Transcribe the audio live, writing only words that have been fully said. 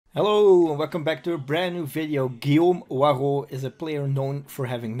Hello and welcome back to a brand new video. Guillaume Hoarau is a player known for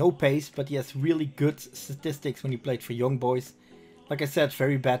having no pace, but he has really good statistics when he played for young boys. Like I said,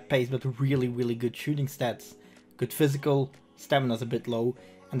 very bad pace, but really good shooting stats. Good physical, stamina's a bit low,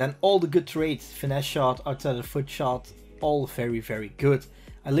 and then all the good traits, finesse shot, outside the foot shot, all very good.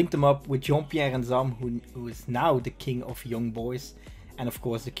 I linked him up with Jean-Pierre Nsame, who is now the king of young boys, and of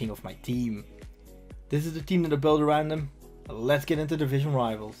course the king of my team. This is the team that I built around him. Let's get into division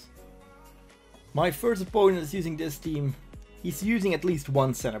rivals. My first opponent is using this team. He's using at least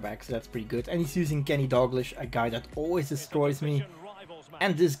one center back, so that's pretty good. And he's using Kenny Dalglish, a guy that always destroys me.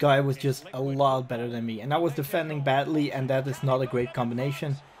 And this guy was just a lot better than me. And I was defending badly, and that is not a great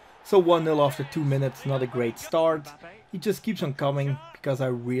combination. So 1-0 after 2 minutes, not a great start. He just keeps on coming, because I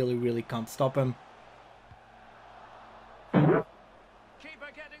really can't stop him.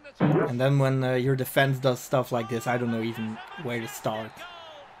 And then when your defense does stuff like this, I don't know even where to start.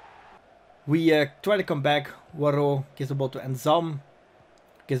 We try to come back. Hoarau gives the ball to Nsame,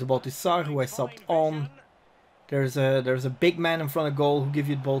 gives the ball to Sarr, who I subbed on. There's a big man in front of goal who gives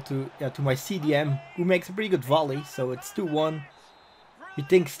you the ball to my CDM, who makes a pretty good volley. So it's 2-1. You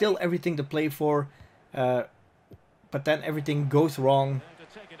think still everything to play for, but then everything goes wrong.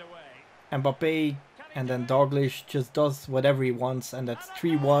 Mbappe and then Dalglish just does whatever he wants, and that's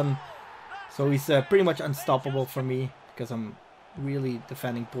 3-1. So he's pretty much unstoppable for me because I'm really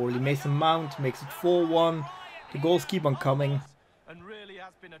defending poorly. Mason Mount makes it 4-1. The goals keep on coming.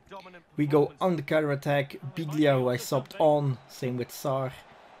 We go on the counter attack. Biglia, who I subbed on, same with Sarr.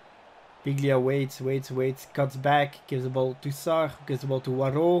 Biglia waits, cuts back, gives the ball to Sarr, gives the ball to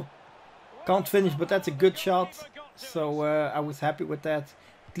Hoarau. Can't finish, but that's a good shot. So I was happy with that.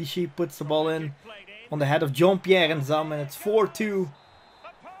 Clichy puts the ball in on the head of Jean-Pierre Nsame, and it's 4-2.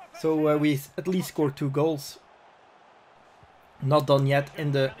 So we at least scored 2 goals. Not done yet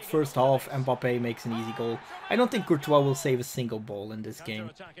in the first half. Mbappe makes an easy goal. I don't think Courtois will save a single ball in this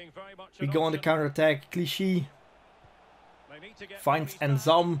game. We go on the counter attack. Clichy finds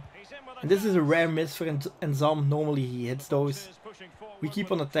Nsame, and this is a rare miss for Nsame. Normally he hits those. We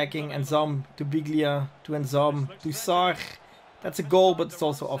keep on attacking. Nsame to Biglia, to Nsame, to Sarr. That's a goal, but it's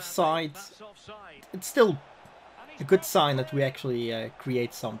also offside. It's still a good sign that we actually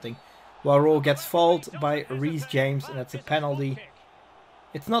create something. Hoarau gets fouled by Reece James, and that's a penalty.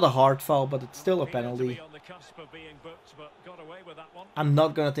 It's not a hard foul, but it's still a penalty. I'm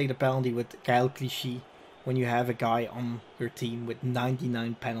not gonna take the penalty with Kyle Clichy when you have a guy on your team with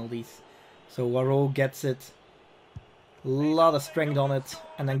 99 penalties. So Hoarau gets it. A lot of strength on it,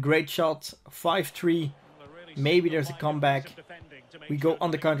 and then great shot. 5-3. Maybe there's a comeback. We go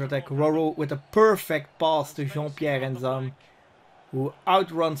on the counter attack. Hoarau with a perfect pass to Jean-Pierre Nsame, who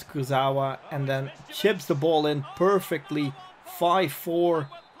outruns Kurzawa and then chips the ball in perfectly. 5-4.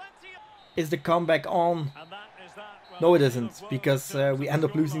 Is the comeback on? No, it isn't, because we end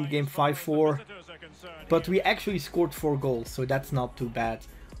up losing the game 5-4. But we actually scored 4 goals, so that's not too bad.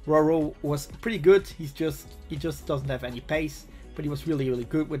 Hoarau was pretty good. He just doesn't have any pace, but he was really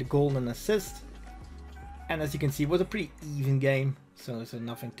good with a goal and an assist. And as you can see, it was a pretty even game, so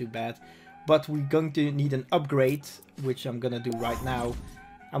nothing too bad. But we're going to need an upgrade, which I'm gonna do right now.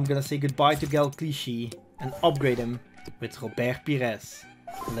 I'm gonna say goodbye to Kyle Clichy and upgrade him with Robert Pires.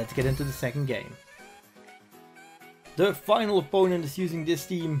 Let's get into the second game. The final opponent is using this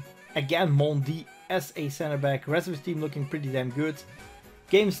team. Again, Mondi as a center back. Rest of his team looking pretty damn good.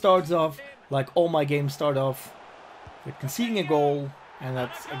 Game starts off like all my games start off, with conceding a goal. And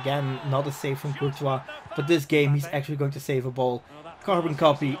that's again not a save from Courtois. But this game he's actually going to save a ball. Carbon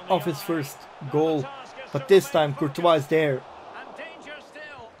copy of his first goal. But this time Courtois is there.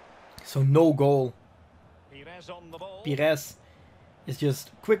 So no goal. Pires is just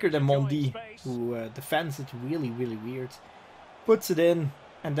quicker than Mondi, who defends it really weird. Puts it in.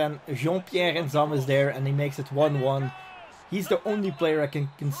 And then Jean-Pierre Nsame is there, and he makes it 1-1. He's the only player I can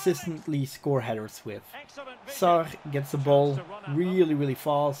consistently score headers with. Sarr gets the ball really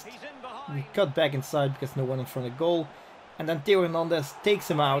fast. We cut back inside because no one in front of goal. And then Theo Hernandez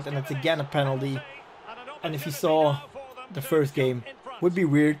takes him out, and it's again a penalty. And if you saw the first game, would be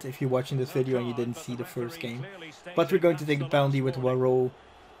weird if you're watching this video and you didn't see the first game. But we're going to take the penalty with Hoarau.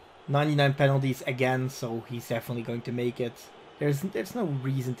 99 penalties again, so he's definitely going to make it. There's no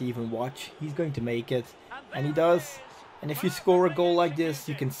reason to even watch. He's going to make it, and he does. And if you score a goal like this,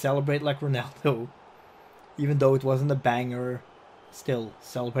 you can celebrate like Ronaldo. Even though it wasn't a banger, still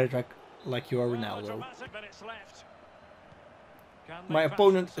celebrate like you are Ronaldo. My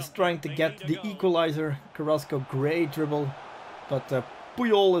opponent is trying to get the equalizer. Carrasco, great dribble. But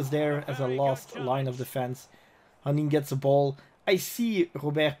Puyol is there as a last line of defense. Hanin gets the ball. I see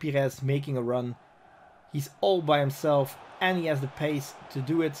Robert Pires making a run. He's all by himself and he has the pace to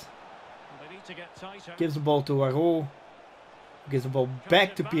do it. Gives the ball to Hoarau. Gives the ball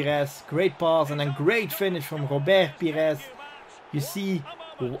back to Pires. Great pass and then great finish from Robert Pires. You see,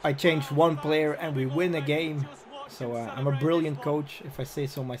 I changed one player and we win a game. So I'm a brilliant coach, if I say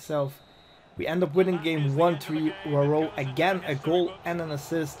so myself. We end up winning game 1-3. Hoarau again a goal and an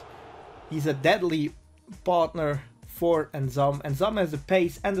assist. He's a deadly partner for Nsame. Nsame has the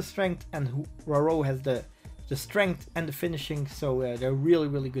pace and the strength, and Hoarau has the strength and the finishing. So they're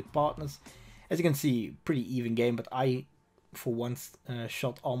really good partners. As you can see, pretty even game, but I for once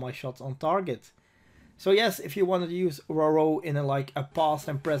shot all my shots on target. So yes, if you wanted to use Hoarau in a past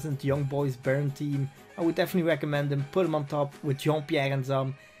and present young boys Baron team, I would definitely recommend him. Put him on top with Jean-Pierre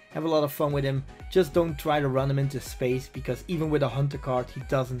Nsame. Have a lot of fun with him. Just don't try to run him into space, because even with a hunter card he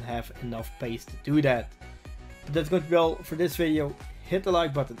doesn't have enough pace to do that. But that's going to be all for this video. Hit the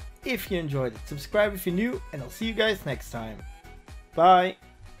like button if you enjoyed it. Subscribe if you're new, and I'll see you guys next time. Bye!